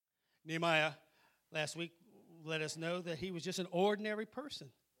Nehemiah last week let us know that he was just an ordinary person.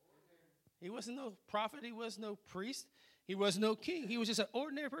 He wasn't no prophet. He was no priest. He was no king. He was just an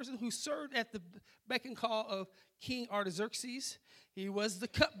ordinary person who served at the beck and call of King Artaxerxes. He was the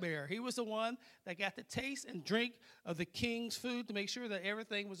cupbearer. He was the one that got to taste and drink of the king's food to make sure that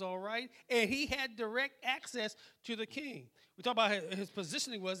everything was all right. And he had direct access to the king. We talk about his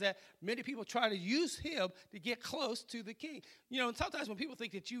positioning was that many people try to use him to get close to the king. You know, and sometimes when people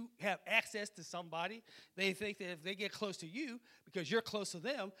think that you have access to somebody, they think that if they get close to you because you're close to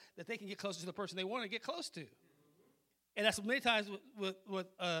them, that they can get closer to the person they want to get close to. And that's many times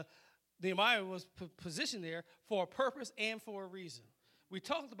what Nehemiah was positioned there for a purpose and for a reason. We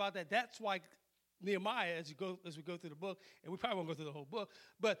talked about that. That's why Nehemiah, as we go through the book, and we probably won't go through the whole book,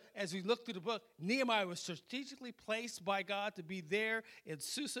 but as we look through the book, Nehemiah was strategically placed by God to be there in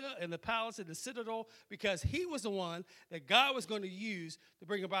Susa, in the palace, in the citadel, because he was the one that God was going to use to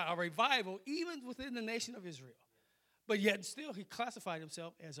bring about a revival even within the nation of Israel. But yet still he classified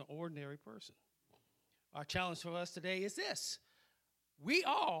himself as an ordinary person. Our challenge for us today is this. We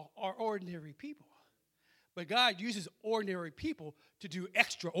all are ordinary people, but God uses ordinary people to do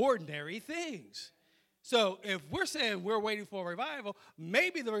extraordinary things. So if we're saying we're waiting for a revival,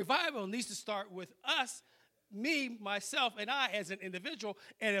 maybe the revival needs to start with us, me, myself, and I as an individual.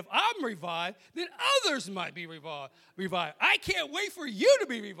 And if I'm revived, then others might be revived. I can't wait for you to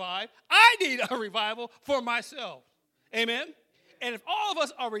be revived. I need a revival for myself. Amen? And if all of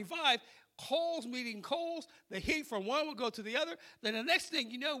us are revived, coals meeting coals, the heat from one will go to the other. Then the next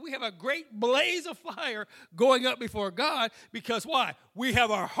thing you know, we have a great blaze of fire going up before God because why? We have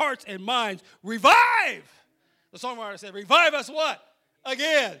our hearts and minds revived. The songwriter said, revive us what?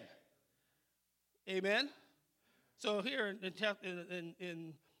 Again. Amen. So here in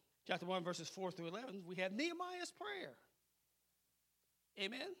chapter 1, verses 4 through 11, we have Nehemiah's prayer.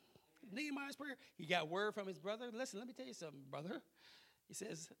 Amen. Nehemiah's prayer. He got word from his brother. Listen, let me tell you something, brother. He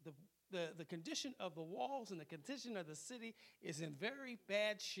says, the condition of the walls and the condition of the city is in very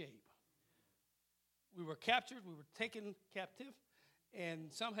bad shape. We were captured, we were taken captive,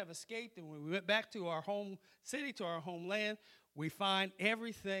 and some have escaped. And when we went back to our home city, to our homeland, we find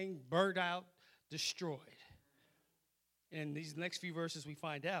everything burned out, destroyed. In these next few verses, we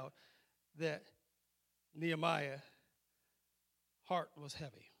find out that Nehemiah's heart was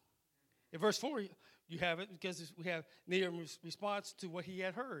heavy. In verse 4, you have it because we have Nehemiah's response to what he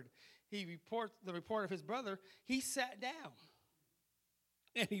had heard. The report of his brother, he sat down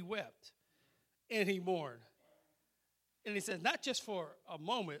and he wept and he mourned. And he says, not just for a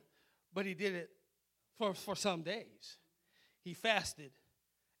moment, but he did it for some days. He fasted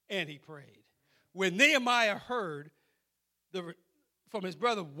and he prayed. When Nehemiah heard from his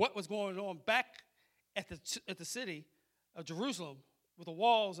brother what was going on back at the city of Jerusalem with the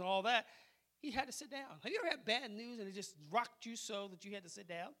walls and all that, he had to sit down. Have you ever had bad news and it just rocked you so that you had to sit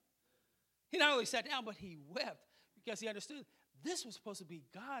down? He not only sat down, but he wept because he understood this was supposed to be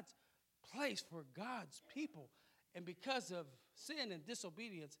God's place for God's people. And because of sin and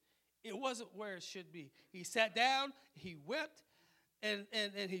disobedience, it wasn't where it should be. He sat down, he wept, and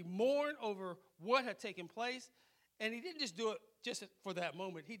he mourned over what had taken place. And he didn't just do it just for that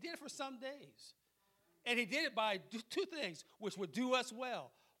moment. He did it for some days. And he did it by two things, which would do us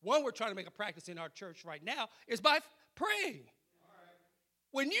well. One, we're trying to make a practice in our church right now, is by praying.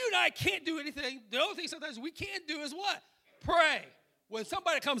 When you and I can't do anything, the only thing sometimes we can't do is what? Pray. When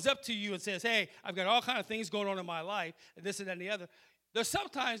somebody comes up to you and says, hey, I've got all kinds of things going on in my life, and this and that and the other, there's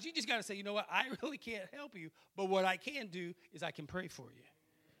sometimes you just got to say, you know what, I really can't help you, but what I can do is I can pray for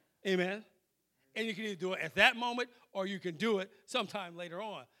you. Amen? And you can either do it at that moment or you can do it sometime later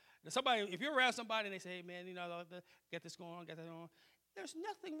on. Now somebody, if you're around somebody and they say, hey, man, you know, get this going on, get that on, there's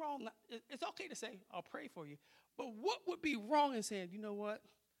nothing wrong. It's okay to say, I'll pray for you. But what would be wrong in saying, you know what?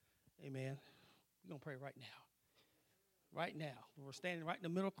 Hey, man, we're going to pray right now. Right now. We're standing right in the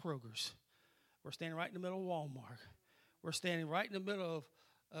middle of Kroger's. We're standing right in the middle of Walmart. We're standing right in the middle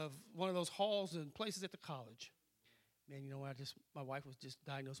of one of those halls and places at the college. Man, you know what? My wife was just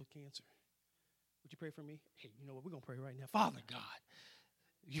diagnosed with cancer. Would you pray for me? Hey, you know what? We're going to pray right now. Father God,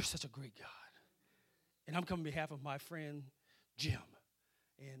 you're such a great God. And I'm coming on behalf of my friend Jim.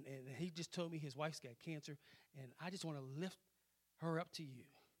 And he just told me his wife's got cancer, and I just want to lift her up to you.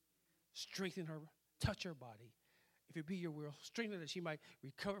 Strengthen her, touch her body. If it be your will, strengthen her that she might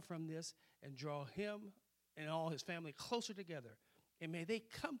recover from this and draw him and all his family closer together. And may they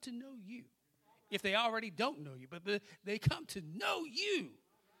come to know you. If they already don't know you, but they come to know you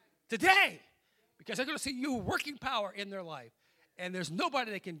today because they're going to see you working power in their life. And there's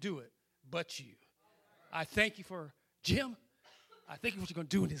nobody that can do it but you. I thank you for Jim. I thank you for what you're going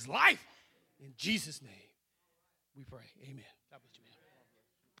to do in his life. In Jesus' name, we pray. Amen. God bless you, man.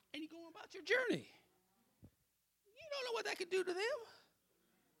 And you go about your journey. You don't know what that could do to them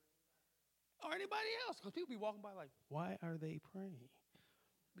or anybody else. Because people be walking by like, why are they praying?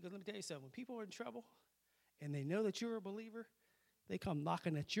 Because let me tell you something. When people are in trouble and they know that you're a believer, they come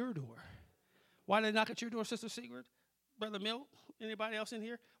knocking at your door. Why do they knock at your door, Sister Sigrid? Brother Milt? Anybody else in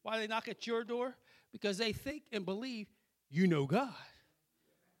here? Why do they knock at your door? Because they think and believe you know God.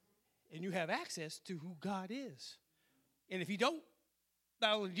 And you have access to who God is. And if you don't,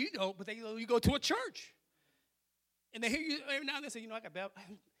 not only you don't, but you go to a church. And they hear you every now and then say, I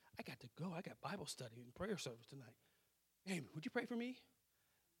got to go. I got Bible study and prayer service tonight. Hey, would you pray for me?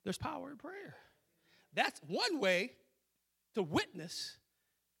 There's power in prayer. That's one way to witness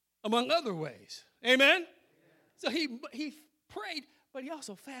among other ways. Amen? So he prayed, but he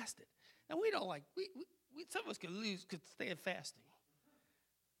also fasted. And we don't some of us could stand fasting.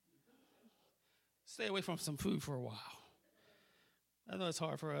 Stay away from some food for a while. I know it's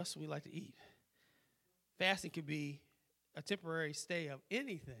hard for us. We like to eat. Fasting could be a temporary stay of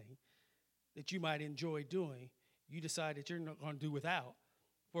anything that you might enjoy doing. You decide that you're not going to do without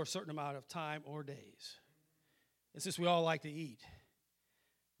for a certain amount of time or days. And since we all like to eat,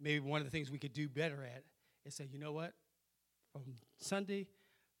 maybe one of the things we could do better at is say, you know what? From Sunday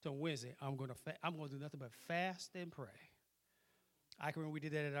to Wednesday, I'm going to do nothing but fast and pray. I can remember we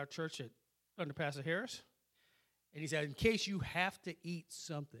did that at our church under Pastor Harris. And he said, in case you have to eat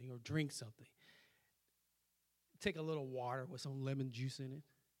something or drink something, take a little water with some lemon juice in it.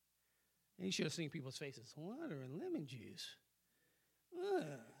 And you should have seen people's faces. Water and lemon juice.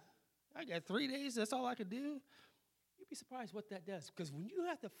 I got 3 days. That's all I could do. You'd be surprised what that does. Because when you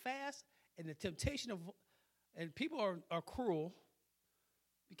have to fast and the temptation and people are cruel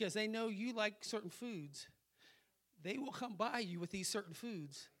because they know you like certain foods, they will come by you with these certain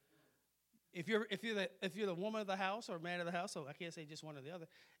foods. If you're the woman of the house or man of the house, so I can't say just one or the other,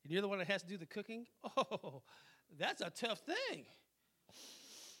 and you're the one that has to do the cooking, that's a tough thing.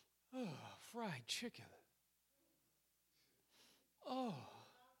 Oh, fried chicken. Oh,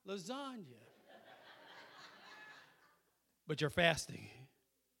 lasagna. But you're fasting.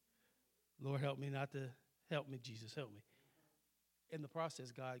 Lord, help me Jesus, help me. In the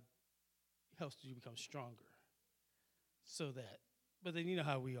process, God helps you become stronger. But then you know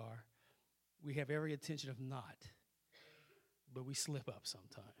how we are. We have every intention of not, but we slip up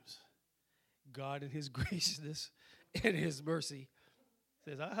sometimes. God in his graciousness and his mercy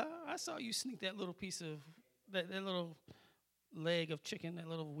says, I saw you sneak that little piece of, that little leg of chicken, that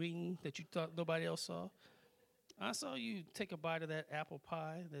little wing that you thought nobody else saw. I saw you take a bite of that apple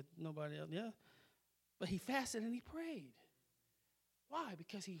pie that nobody else, yeah. But he fasted and he prayed. Why?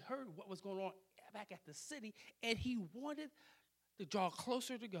 Because he heard what was going on back at the city, and he wanted to draw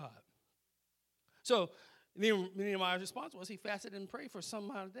closer to God. So Nehemiah's response was he fasted and prayed for some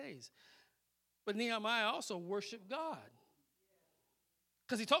amount of days. But Nehemiah also worshiped God.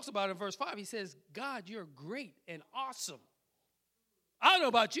 Because he talks about it in verse 5. He says, God, you're great and awesome. I don't know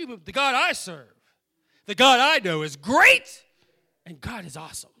about you, but the God I serve, the God I know is great, and God is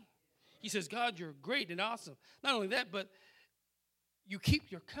awesome. He says, God, you're great and awesome. Not only that, but you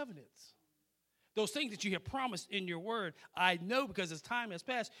keep your covenants. Those things that you have promised in your word, I know because as time has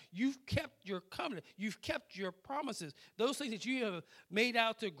passed, you've kept your covenant. You've kept your promises. Those things that you have made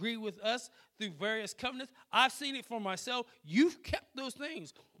out to agree with us through various covenants, I've seen it for myself. You've kept those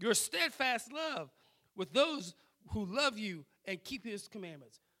things. Your steadfast love with those who love you and keep his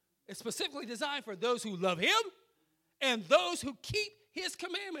commandments. It's specifically designed for those who love him and those who keep his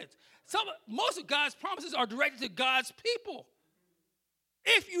commandments. Most of God's promises are directed to God's people.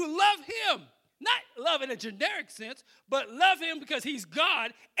 If you love him, not love in a generic sense, but love him because he's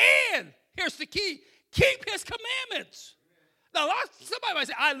God. And here's the key, keep his commandments. Now, somebody might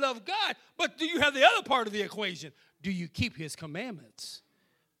say, I love God, but do you have the other part of the equation? Do you keep his commandments?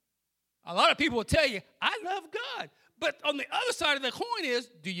 A lot of people will tell you, I love God. But on the other side of the coin is,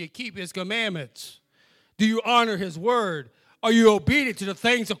 do you keep his commandments? Do you honor his word? Are you obedient to the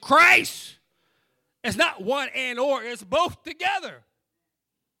things of Christ? It's not one and or, it's both together.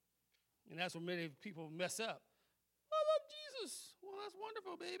 And that's where many people mess up. I love Jesus. Well, that's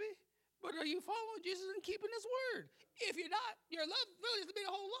wonderful, baby. But are you following Jesus and keeping his word? If you're not, your love really doesn't mean a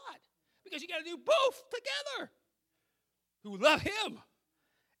whole lot. Because you got to do both together. Who love him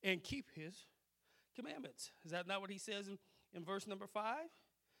and keep his commandments. Is that not what he says in verse number 5?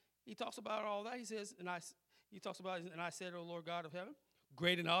 He talks about all that. He says, and I said, O Lord God of heaven,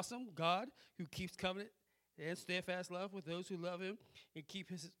 great and awesome God who keeps covenant and steadfast love with those who love him and keep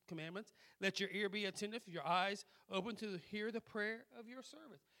his commandments. Let your ear be attentive, your eyes open to hear the prayer of your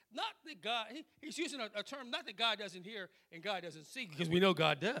servant. Not that God, he's using a term, not that God doesn't hear and God doesn't see, because we know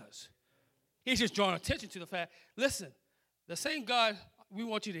God does. He's just drawing attention to the fact, listen, the same God we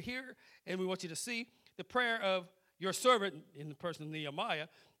want you to hear and we want you to see, the prayer of your servant in the person of Nehemiah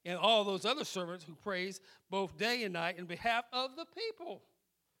and all those other servants who praise both day and night in behalf of the people.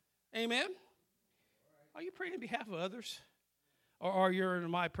 Amen? Are you praying on behalf of others? Or are your and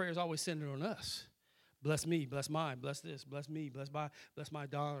my prayers always centered on us? Bless me, bless mine, bless this, bless me, bless my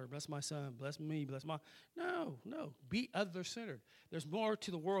daughter, bless my son, bless me, bless my... No. Be other-centered. There's more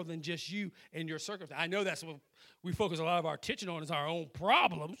to the world than just you and your circumstance. I know that's what we focus a lot of our attention on is our own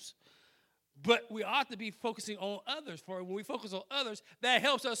problems, but we ought to be focusing on others. For when we focus on others, that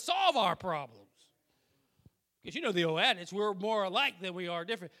helps us solve our problems. Because you know the old adage, we're more alike than we are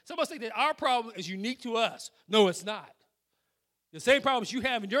different. Some of us think that our problem is unique to us. No, it's not. The same problems you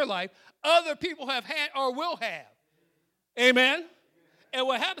have in your life, other people have had or will have. Amen? And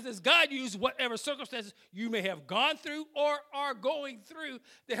what happens is God uses whatever circumstances you may have gone through or are going through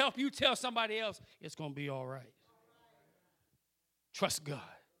to help you tell somebody else it's going to be all right. Trust God.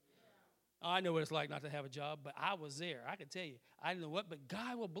 I know what it's like not to have a job, but I was there. I can tell you, I didn't know what, but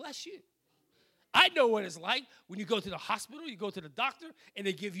God will bless you. I know what it's like when you go to the hospital, you go to the doctor, and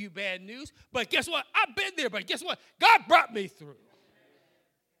they give you bad news. But guess what? I've been there, but guess what? God brought me through.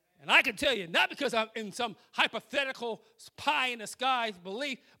 And I can tell you, not because I'm in some hypothetical pie-in-the-skies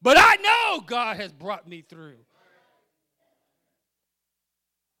belief, but I know God has brought me through.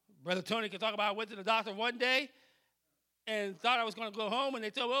 Brother Tony can talk about I went to the doctor one day and thought I was going to go home, and they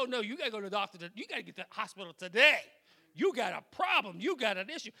told me, oh, no, you got to go to the doctor. You got to get to the hospital today. You got a problem. You got an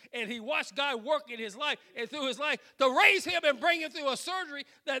issue. And he watched God work in his life and through his life to raise him and bring him through a surgery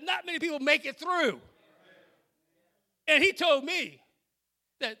that not many people make it through. And he told me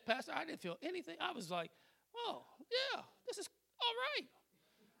that, Pastor, I didn't feel anything. I was like, oh, yeah, this is all right.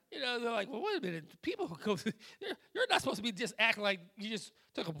 You know, they're like, well, wait a minute. People who go through, you're not supposed to be just acting like you just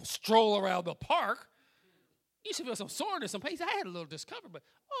took a stroll around the park. You should feel some soreness, some pain. I had a little discomfort, but,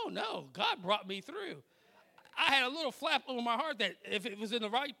 oh, no, God brought me through. I had a little flap over my heart that if it was in the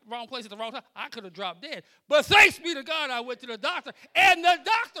wrong place at the wrong time, I could have dropped dead. But thanks be to God, I went to the doctor, and the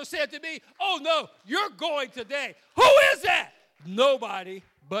doctor said to me, oh, no, you're going today. Who is that? Nobody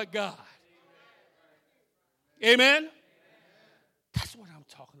but God. Amen? That's what I'm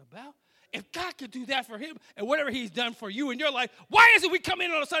talking about. If God could do that for him and whatever he's done for you in your life, why is it we come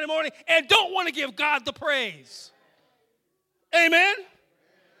in on a Sunday morning and don't want to give God the praise? Amen?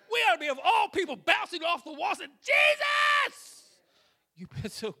 We ought to be, of all people, bouncing off the walls and, Jesus, you've been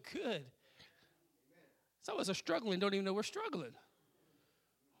so good. Some of us are struggling, don't even know we're struggling.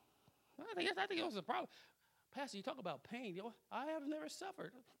 I think it was a problem. Pastor, you talk about pain. You know, I have never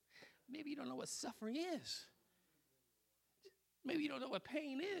suffered. Maybe you don't know what suffering is. Maybe you don't know what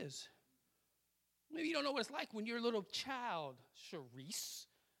pain is. Maybe you don't know what it's like when you're a little child, Sharice,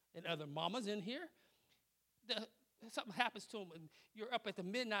 and other mamas in here. Something happens to them, and you're up at the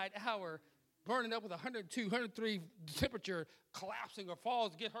midnight hour, burning up with 102, 103 temperature, collapsing or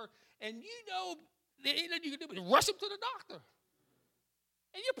falls, get hurt, and you know, ain't nothing you can do but rush them to the doctor.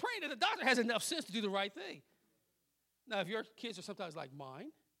 And you're praying that the doctor has enough sense to do the right thing. Now, if your kids are sometimes like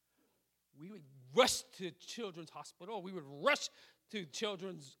mine, we would rush to children's hospital. We would rush to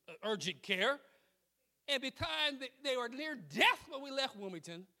children's urgent care. And by the time they were near death when we left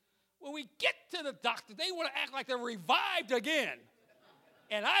Wilmington, when we get to the doctor, they want to act like they're revived again.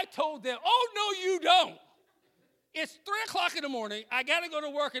 And I told them, oh, no, you don't. It's 3 o'clock in the morning. I got to go to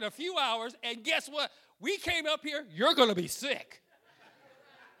work in a few hours. And guess what? We came up here. You're going to be sick.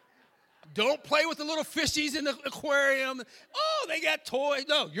 Don't play with the little fishies in the aquarium. Oh, they got toys.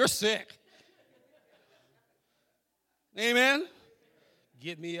 No, you're sick. Amen?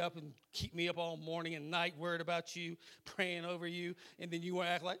 Get me up and keep me up all morning and night, worried about you, praying over you, and then you want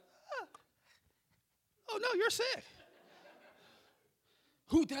to act like, oh, no, you're sick.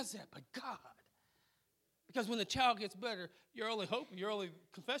 Who does that but God? Because when the child gets better, your only hope, your only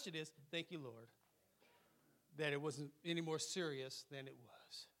confession is, thank you, Lord, that it wasn't any more serious than it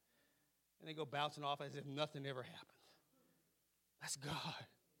was. And they go bouncing off as if nothing ever happened. That's God.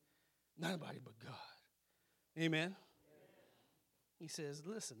 Nobody but God. Amen? He says,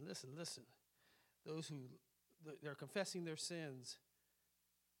 listen. Those who, they're confessing their sins,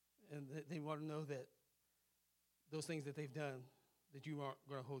 and they want to know that those things that they've done, that you aren't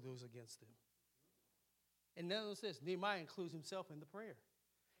going to hold those against them. And notice this, Nehemiah includes himself in the prayer.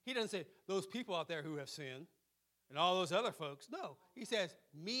 He doesn't say, those people out there who have sinned, and all those other folks. No, he says,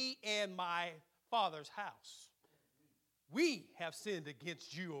 me and my Father's house. We have sinned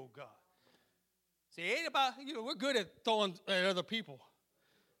against you, oh God. See, it ain't about, we're good at throwing at other people.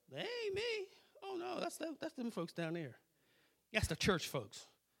 That ain't me. Oh, no, that's them folks down there. That's the church folks.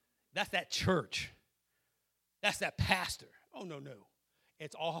 That's that church. That's that pastor. Oh, no.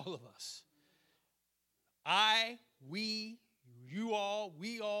 It's all of us. I, we, you all,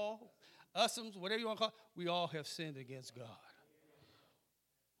 we all, usums, whatever you want to call it, we all have sinned against God.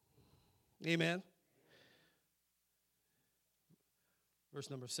 Amen. Verse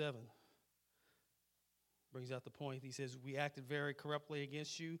number 7 brings out the point. He says, we acted very corruptly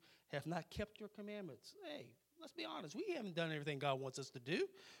against you, have not kept your commandments. Hey, let's be honest. We haven't done everything God wants us to do.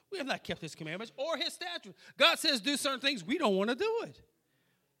 We have not kept his commandments or his statutes. God says do certain things. We don't want to do it.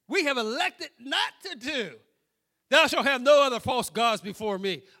 We have elected not to do. Thou shalt have no other false gods before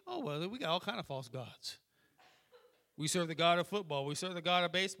me. Oh, well, we got all kind of false gods. We serve the God of football. We serve the God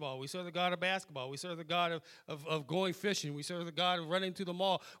of baseball. We serve the God of basketball. We serve the God of going fishing. We serve the God of running to the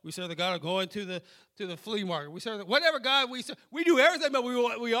mall. We serve the God of going to the flea market. We serve whatever God we serve. We do everything that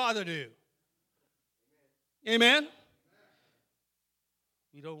we ought to do. Amen?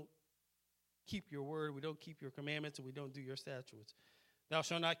 We don't keep your word. We don't keep your commandments, and we don't do your statutes. Thou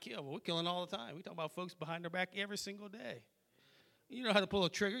shalt not kill. Well, we're killing all the time. We talk about folks behind their back every single day. You know how to pull a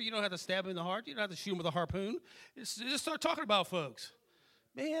trigger. You know how to stab him in the heart. You know how to shoot him with a harpoon. Just start talking about folks.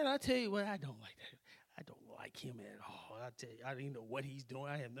 Man, I tell you what, I don't like that. I don't like him at all. I tell you, I don't even know what he's doing.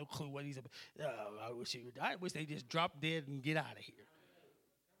 I have no clue what he's about. I wish they just drop dead and get out of here.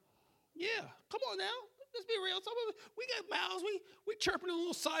 Yeah, come on now. Let's be real. Some of us, we got mouths. We chirping in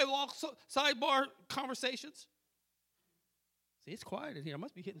little sidebar conversations. See, it's quiet in here. I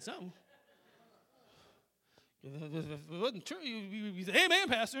must be hitting something. If it wasn't true, you say, amen,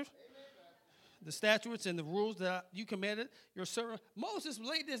 Pastor. The statutes and the rules that you commanded your servant. Moses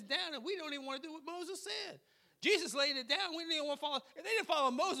laid this down, and we don't even want to do what Moses said. Jesus laid it down. We didn't want to follow. If they didn't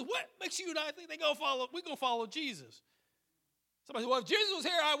follow Moses, what makes you and I think we're going to follow Jesus? Somebody said, well, if Jesus was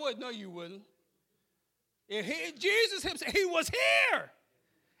here, I would. No, you wouldn't. If Jesus himself, he was here.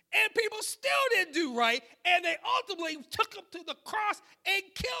 And people still didn't do right, and they ultimately took him to the cross and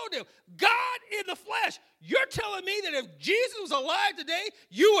killed him. God in the flesh. You're telling me that if Jesus was alive today,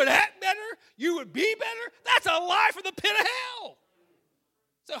 you would act better, you would be better? That's a lie from the pit of hell.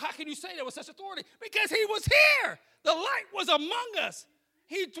 So how can you say that with such authority? Because he was here. The light was among us.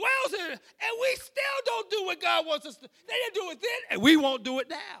 He dwells in it, and we still don't do what God wants us to. They didn't do it then, and we won't do it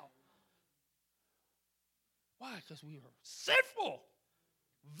now. Why? Because we are sinful.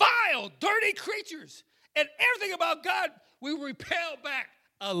 Vile, dirty creatures. And everything about God, we repel back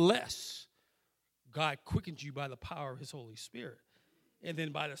unless God quickens you by the power of his Holy Spirit. And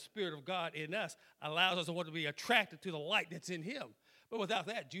then by the Spirit of God in us allows us to want to be attracted to the light that's in him. But without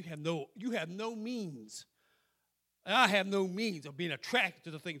that, you have no means. And I have no means of being attracted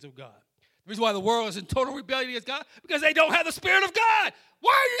to the things of God. The reason why the world is in total rebellion against God, because they don't have the Spirit of God.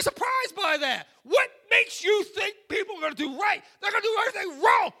 Why are you surprised by that? What makes you think people are going to do right? They're going to do everything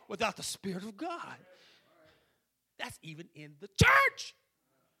wrong without the Spirit of God. That's even in the church.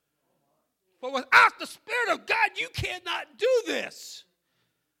 For without the Spirit of God, you cannot do this.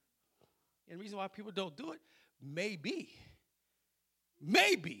 And the reason why people don't do it, maybe,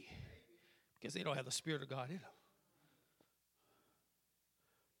 because they don't have the Spirit of God in them.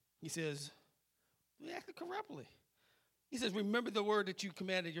 He says, we acted corruptly. He says, remember the word that you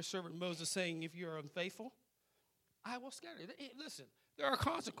commanded your servant Moses, saying, if you are unfaithful, I will scatter you. Listen, there are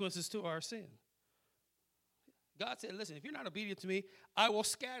consequences to our sin. God said, listen, if you're not obedient to me, I will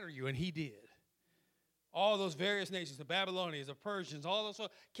scatter you. And he did. All those various nations, the Babylonians, the Persians, all those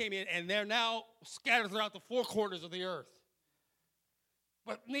came in, and they're now scattered throughout the four corners of the earth.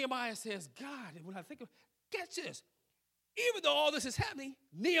 But Nehemiah says, God, and when I think of, catch this. Even though all this is happening,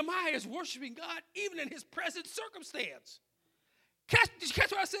 Nehemiah is worshiping God even in his present circumstance. Did you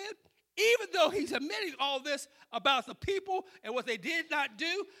catch what I said? Even though he's admitting all this about the people and what they did not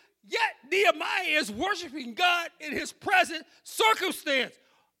do, yet Nehemiah is worshiping God in his present circumstance.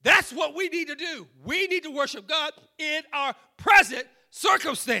 That's what we need to do. We need to worship God in our present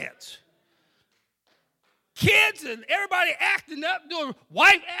circumstance. Kids and everybody acting up,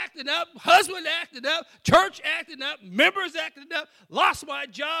 wife acting up, husband acting up, church acting up, members acting up, lost my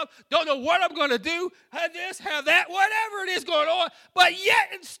job, don't know what I'm going to do, have this, have that, whatever it is going on. But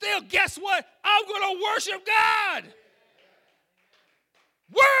yet and still, guess what? I'm going to worship God.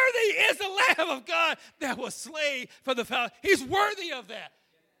 Worthy is the Lamb of God that was slain for the foundation. He's worthy of that.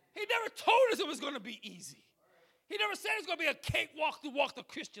 He never told us it was going to be easy. He never said it's going to be a cakewalk to walk the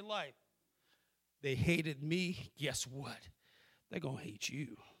Christian life. They hated me. Guess what? They're going to hate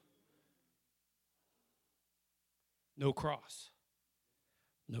you. No cross,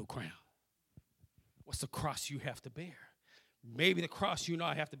 no crown. What's the cross you have to bear? Maybe the cross you and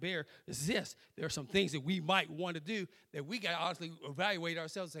I have to bear is this. There are some things that we might want to do that we got to honestly evaluate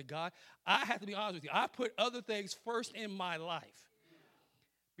ourselves and say, God, I have to be honest with you. I put other things first in my life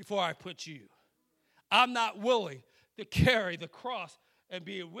before I put you. I'm not willing to carry the cross and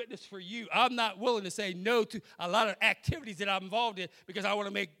be a witness for you. I'm not willing to say no to a lot of activities that I'm involved in because I want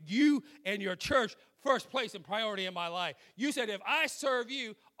to make you and your church first place and priority in my life. You said if I serve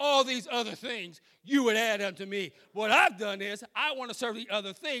you, all these other things you would add unto me. What I've done is I want to serve the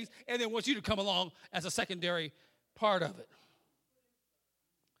other things and then want you to come along as a secondary part of it.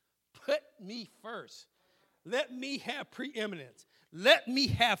 Put me first. Let me have preeminence. Let me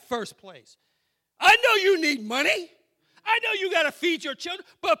have first place. I know you need money. I know you got to feed your children,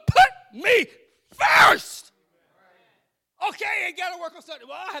 but put me first. Okay, I got to work on something.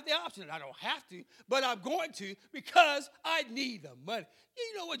 Well, I have the option. I don't have to, but I'm going to because I need the money.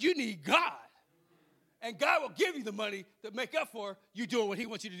 You know what? You need God. And God will give you the money to make up for you doing what he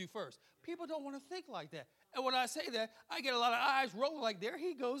wants you to do first. People don't want to think like that. And when I say that, I get a lot of eyes rolling like, there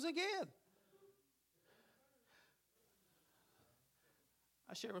he goes again.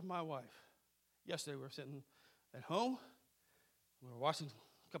 I shared with my wife. Yesterday we were sitting at home. We were watching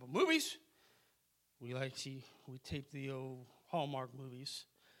a couple movies. We taped the old Hallmark movies.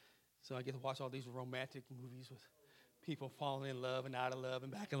 So I get to watch all these romantic movies with people falling in love and out of love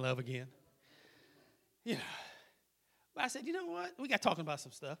and back in love again. Yeah. But I said, you know what? We got talking about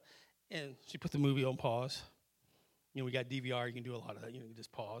some stuff. And she put the movie on pause. You know, we got DVR. You can do a lot of that. You know, you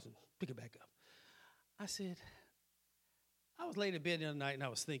just pause and pick it back up. I said, I was laying in bed the other night and I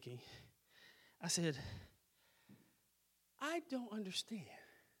was thinking. I said, I don't understand.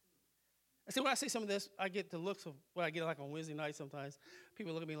 I said, when I say some of this, I get the looks of what I get like on Wednesday night sometimes.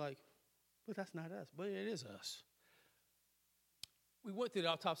 People look at me like, but that's not us. But it is us. We went through the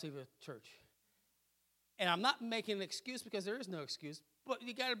autopsy of a church. And I'm not making an excuse because there is no excuse, but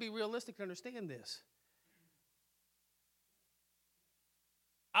you got to be realistic to understand this.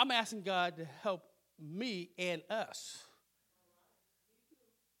 I'm asking God to help me and us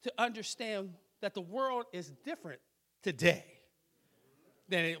to understand that the world is different today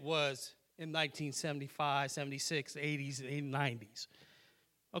than it was in 1975, 76, 80s, and 90s.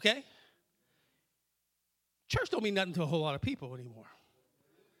 Okay? Church don't mean nothing to a whole lot of people anymore.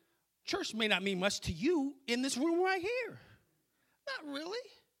 Church may not mean much to you in this room right here. Not really.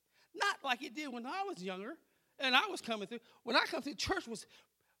 Not like it did when I was younger and I was coming through. When I come through, church was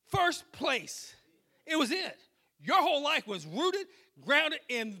first place. It was it. Your whole life was rooted, grounded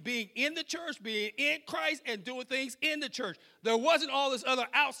in being in the church, being in Christ, and doing things in the church. There wasn't all this other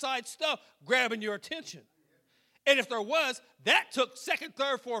outside stuff grabbing your attention. And if there was, that took second,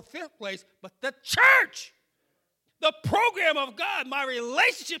 third, fourth, fifth place. But the church, the program of God, my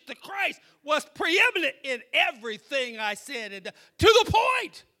relationship to Christ was preeminent in everything I said. And to the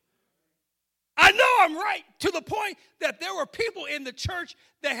point, I know I'm right, to the point that there were people in the church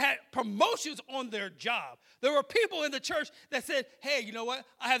that had promotions on their job. There were people in the church that said, hey, you know what?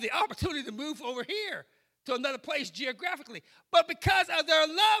 I have the opportunity to move over here to another place geographically. But because of their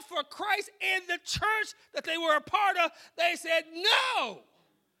love for Christ and the church that they were a part of, they said, no.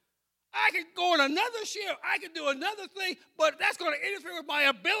 I could go on another shift. I could do another thing, but that's going to interfere with my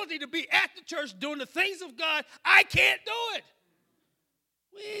ability to be at the church doing the things of God. I can't do it.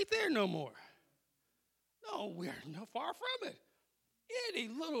 We ain't there no more. No, we're not far from it. Any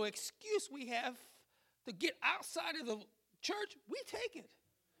little excuse we have to get outside of the church, we take it.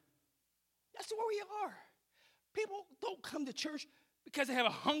 That's where we are. People don't come to church because they have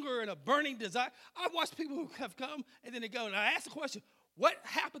a hunger and a burning desire. I've watched people who have come and then they go, and I ask the question, what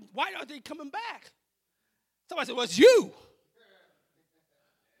happened? Why aren't they coming back? Somebody said, well, it's you.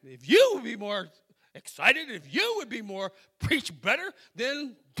 If you would be more excited, if you would be more preach better,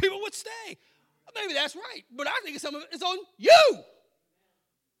 then people would stay. Maybe that's right, but I think some of it is on you.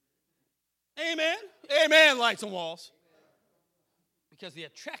 Amen. Amen, lights and walls. Because the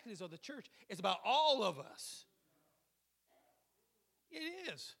attractiveness of the church is about all of us. It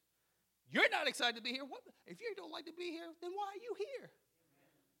is. You're not excited to be here. What? If you don't like to be here, then why are you here?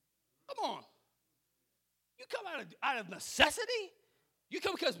 Come on. You come out of necessity? You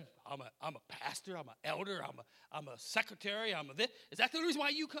come because I'm a pastor, I'm an elder, I'm a secretary, I'm a this. Is that the reason why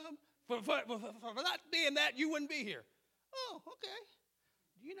you come? For not being that, you wouldn't be here. Oh, okay.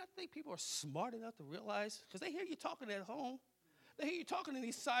 Do you not think people are smart enough to realize? Because they hear you talking at home. They hear you talking in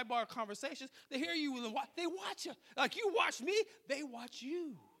these sidebar conversations. They hear you. They watch you. Like you watch me, they watch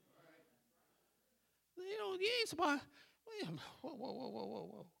you. You know, you ain't supposed.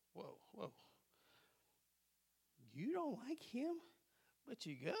 Whoa. You don't like him, but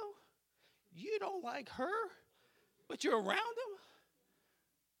you go? You don't like her, but you're around him?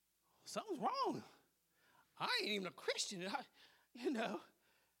 Something's wrong. I ain't even a Christian. In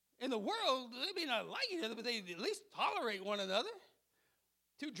the world, they may not like each other, but they at least tolerate one another.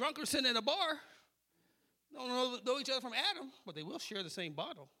 Two drunkards sitting in a bar, don't know each other from Adam, but they will share the same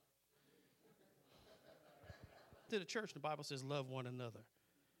bottle. To the church, the Bible says, love one another.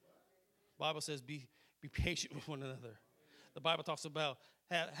 The Bible says, be patient with one another. The Bible talks about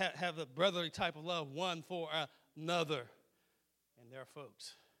have the brotherly type of love one for another. And there are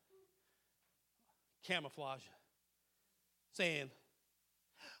folks camouflage saying,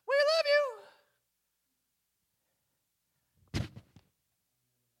 we love you.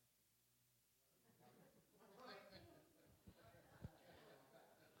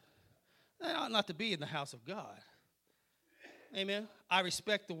 That ought not to be in the house of God. Amen. I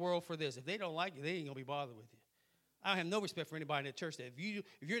respect the world for this. If they don't like you, they ain't going to be bothered with you. I have no respect for anybody in the church that if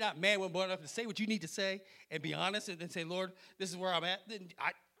you're not man when born enough to say what you need to say and be honest and then say, Lord, this is where I'm at, then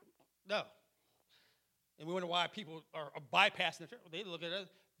no. And we wonder why people are bypassing the church. They look at us.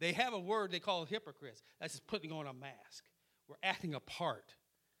 They have a word they call hypocrites. That's just putting on a mask. We're acting a part.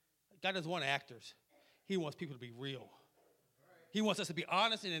 God doesn't want actors. He wants people to be real. He wants us to be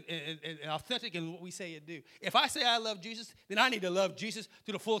honest and authentic in what we say and do. If I say I love Jesus, then I need to love Jesus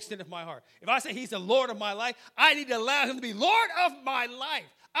to the full extent of my heart. If I say he's the Lord of my life, I need to allow him to be Lord of my life.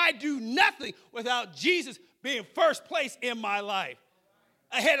 I do nothing without Jesus being first place in my life.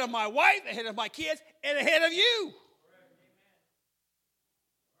 Ahead of my wife, ahead of my kids, and ahead of you.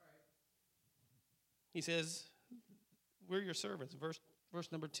 He says, we're your servants, verse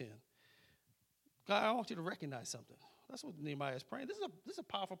number 10. God, I want you to recognize something. That's what Nehemiah is praying. This is a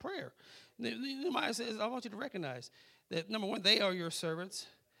powerful prayer. Nehemiah says, I want you to recognize that, number one, they are your servants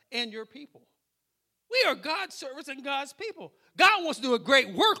and your people. We are God's servants and God's people. God wants to do a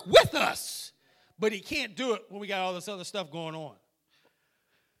great work with us, but he can't do it when we got all this other stuff going on.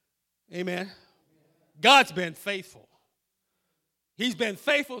 Amen. God's been faithful. He's been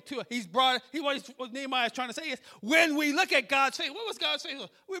faithful to us. What Nehemiah is trying to say is, when we look at God's faith, what was God's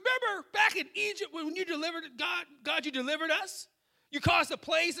faithful? Remember back in Egypt when you delivered God, you delivered us? You caused the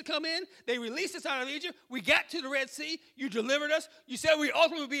plagues to come in. They released us out of Egypt. We got to the Red Sea. You delivered us. You said we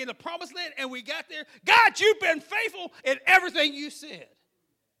ultimately would be in the promised land, and we got there. God, you've been faithful in everything you said.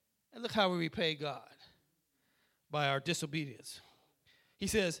 And look how we repay God by our disobedience. He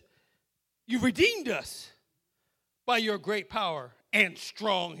says, you've redeemed us by your great power and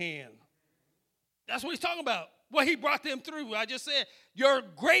strong hand. That's what he's talking about. What he brought them through. I just said, your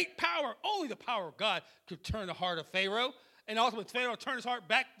great power, only the power of God could turn the heart of Pharaoh. And ultimately, Pharaoh turned his heart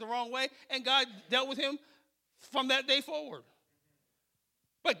back the wrong way, and God dealt with him from that day forward.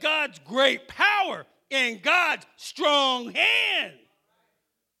 But God's great power and God's strong hand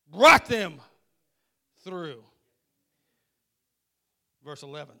brought them through. Verse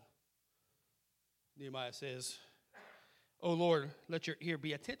 11. Nehemiah says, oh, Lord, let your ear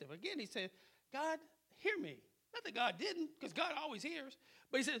be attentive. Again, he said, God, hear me. Not that God didn't, because God always hears.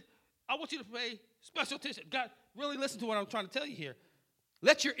 But he said, I want you to pay special attention. God, really listen to what I'm trying to tell you here.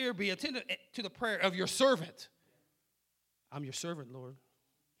 Let your ear be attentive to the prayer of your servant. I'm your servant, Lord.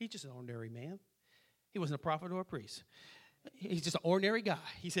 He's just an ordinary man. He wasn't a prophet or a priest. He's just an ordinary guy.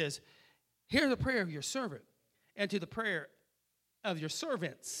 He says, hear the prayer of your servant and to the prayer of your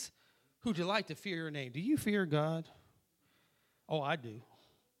servants who delight to fear your name. Do you fear God? Oh, I do.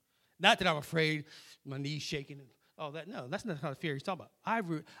 Not that I'm afraid, my knees shaking and all that. No, that's not the kind of fear he's talking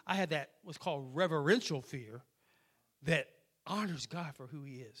about. I had that what's called reverential fear that honors God for who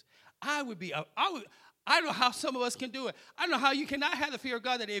he is. I don't know how some of us can do it. I don't know how you cannot have the fear of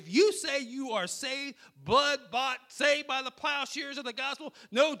God that if you say you are saved, blood-bought, saved by the plowshares of the gospel,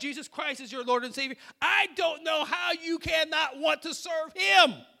 know Jesus Christ is your Lord and Savior, I don't know how you cannot want to serve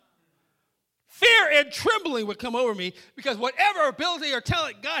him. Fear and trembling would come over me because whatever ability or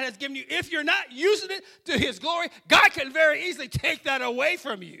talent God has given you, if you're not using it to his glory, God can very easily take that away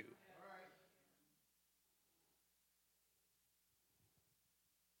from you.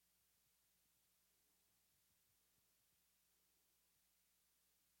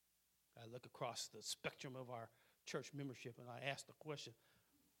 I look across the spectrum of our church membership and I ask the question,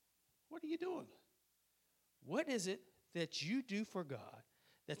 what are you doing? What is it that you do for God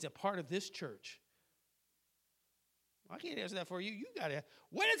that's a part of this church? I can't answer that for you. You got to.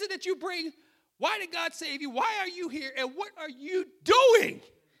 What is it that you bring? Why did God save you? Why are you here? And what are you doing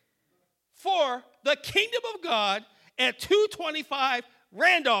for the kingdom of God at 225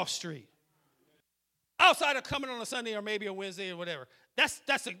 Randolph Street? Outside of coming on a Sunday or maybe a Wednesday or whatever. That's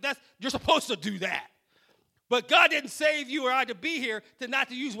you're supposed to do that. But God didn't save you or I to be here to not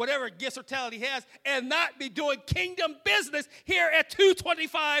to use whatever gifts or talent he has and not be doing kingdom business here at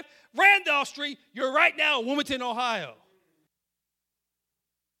 225 Randolph Street. You're right now in Wilmington, Ohio.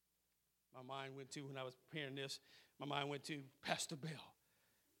 My mind went to, when I was preparing this, my mind went to Pastor Bell.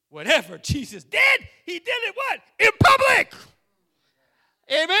 Whatever Jesus did, he did it what? In public.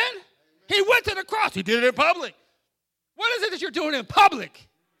 Amen? He went to the cross. He did it in public. What is it that you're doing in public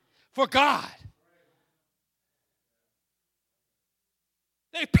for God?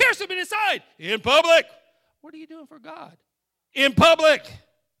 They pierced him in his side. In public. What are you doing for God? In public.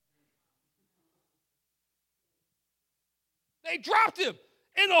 They dropped him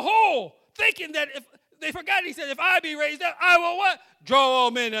in the hole, thinking that if they forgot, he said, if I be raised up, I will what? Draw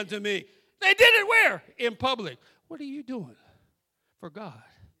all men unto me. They did it where? In public. What are you doing for God?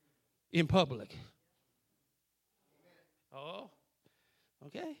 In public. Oh,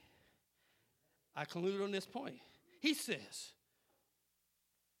 okay. I conclude on this point. He says,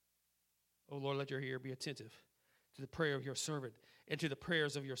 oh, Lord, let your ear be attentive to the prayer of your servant and to the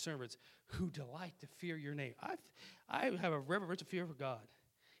prayers of your servants who delight to fear your name. I have a reverential fear for God.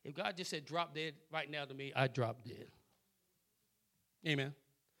 If God just said drop dead right now to me, I'd drop dead. Amen.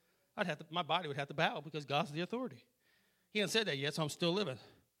 My body would have to bow because God's the authority. He hasn't said that yet, so I'm still living.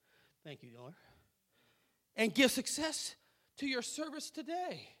 Thank you, Lord. And give success to your service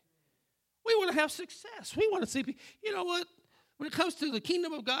today. We want to have success. We want to see, you know what? When it comes to the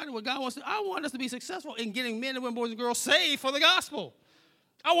kingdom of God and what God wants to, I want us to be successful in getting men and women, boys and girls saved for the gospel.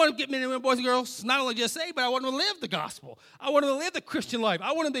 I want to get men and women, boys and girls not only just saved, but I want them to live the gospel. I want them to live the Christian life.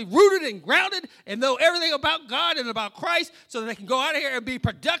 I want them to be rooted and grounded and know everything about God and about Christ so that they can go out of here and be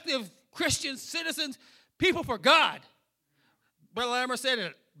productive Christian citizens, people for God. Brother Lambert said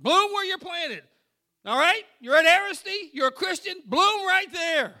it. Bloom where you're planted. All right? You're at Aristide. You're a Christian. Bloom right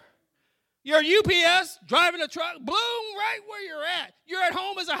there. You're a UPS, driving a truck, bloom right where you're at. You're at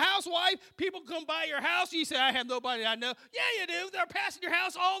home as a housewife. People come by your house. You say, I have nobody I know. Yeah, you do. They're passing your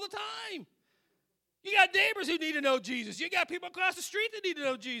house all the time. You got neighbors who need to know Jesus. You got people across the street that need to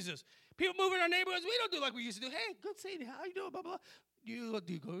know Jesus. People moving in our neighborhoods, we don't do like we used to do. Hey, good seeing you. How you doing? Blah, blah. Do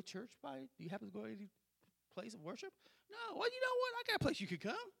you go to church? Do you happen to go to any place of worship? No. Well, you know what? I got a place you could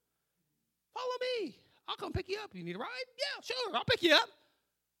come. Follow me. I'll come pick you up. You need a ride? Yeah, sure. I'll pick you up.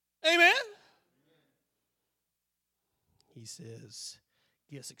 Amen. He says,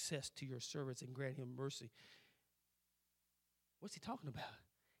 give success to your servants and grant him mercy. What's he talking about?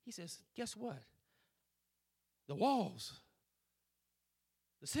 He says, guess what? The walls,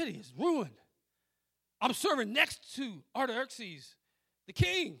 the city is ruined. I'm serving next to Artaxerxes, the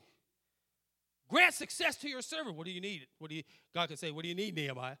king. Grant success to your servant. What do you need? God can say, what do you need,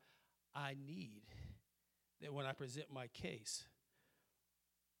 Nehemiah? I need that when I present my case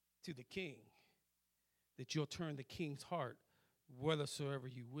to the king, that you'll turn the king's heart whithersoever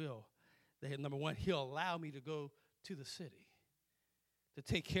you will. That, number one, he'll allow me to go to the city to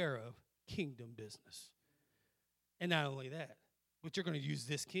take care of kingdom business. And not only that, but you're going to use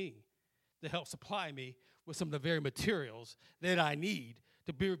this king to help supply me with some of the very materials that I need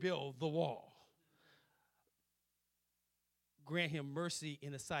to rebuild the wall. Grant him mercy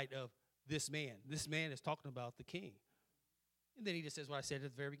in the sight of this man. This man is talking about the king. And then he just says what I said at the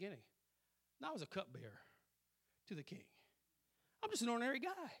very beginning. Now I was a cupbearer to the king. I'm just an ordinary guy.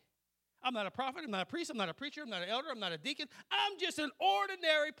 I'm not a prophet. I'm not a priest. I'm not a preacher. I'm not an elder. I'm not a deacon. I'm just an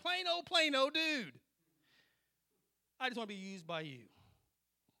ordinary, plain old dude. I just want to be used by you.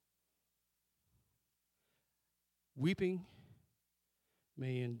 Weeping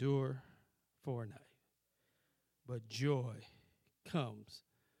may endure for a night, but joy comes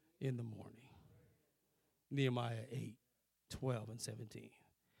in the morning. Nehemiah 8:12 and 17.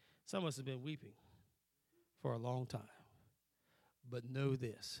 Some of us have been weeping for a long time. But know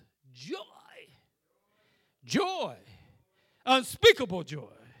this, joy, unspeakable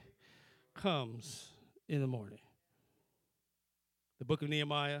joy comes in the morning. The book of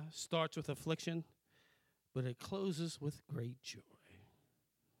Nehemiah starts with affliction, but it closes with great joy.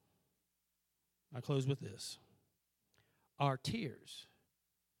 I close with this. Our tears,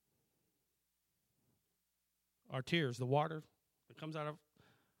 the water that comes out of,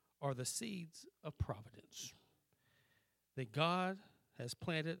 are the seeds of providence that God has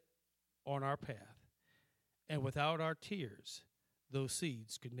planted on our path. And without our tears, those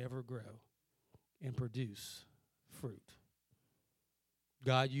seeds could never grow and produce fruit.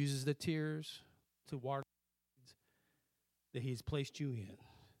 God uses the tears to water the seeds that he's placed you in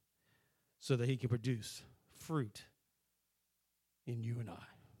so that he can produce fruit in you and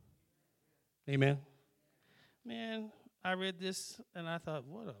I. Amen? Man, I read this and I thought,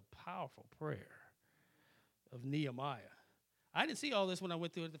 what a powerful prayer. of Nehemiah. I didn't see all this when I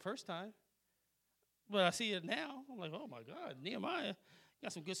went through it the first time, but I see it now. I'm like, oh, my God, Nehemiah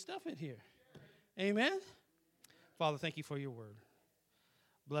got some good stuff in here. Amen? Father, thank you for your word.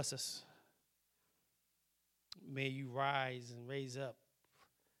 Bless us. May you rise and raise up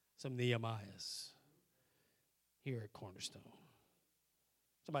some Nehemiahs here at Cornerstone.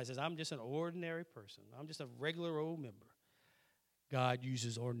 Somebody says, I'm just an ordinary person. I'm just a regular old member. God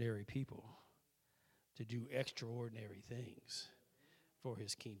uses ordinary people to do extraordinary things for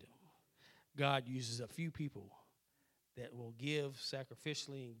his kingdom. God uses a few people that will give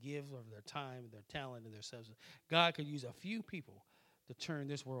sacrificially and give of their time and their talent and their substance. God could use a few people to turn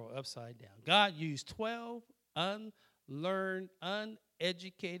this world upside down. God used 12 unlearned,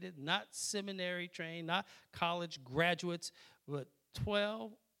 uneducated, not seminary trained, not college graduates, but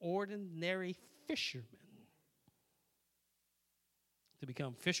 12 ordinary fishermen to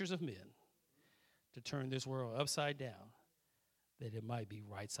become fishers of men, to turn this world upside down, that it might be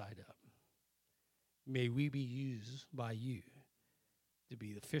right side up. May we be used by you to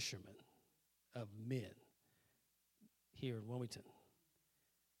be the fishermen of men here in Wilmington,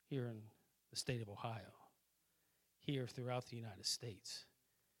 here in the state of Ohio, here throughout the United States,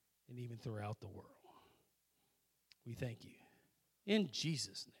 and even throughout the world. We thank you. In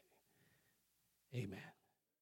Jesus' name, amen.